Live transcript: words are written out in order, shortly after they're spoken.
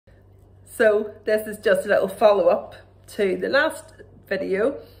So this is just a little follow-up to the last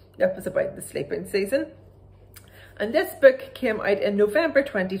video that was about the sleeping season. And this book came out in November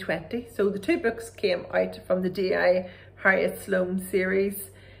 2020. So the two books came out from the D.I. Harriet Sloane series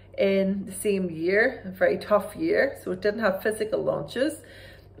in the same year, a very tough year. So it didn't have physical launches.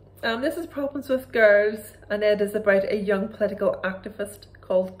 This is Problems with Girls, and it is about a young political activist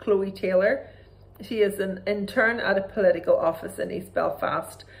called Chloe Taylor. She is an intern at a political office in East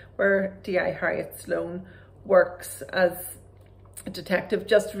Belfast, where D.I. Harriet Sloane works as a detective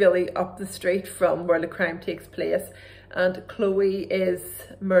just really up the street from where the crime takes place. And Chloe is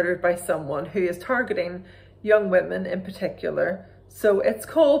murdered by someone who is targeting young women in particular. So it's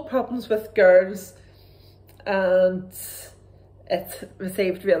called Problems with Girls, and it's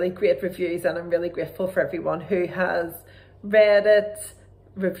received really great reviews, and I'm really grateful for everyone who has read it,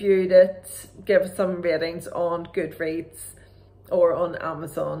 reviewed it, give some ratings on Goodreads or on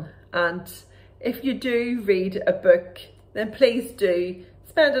Amazon. And if you do read a book, then please do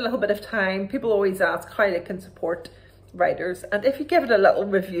spend a little bit of time. People always ask how they can support writers, and if you give it a little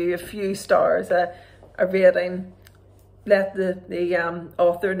review, a few stars, a rating, let the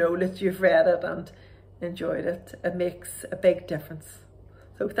author know that you've read it and enjoyed it. It makes a big difference.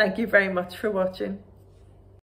 So thank you very much for watching.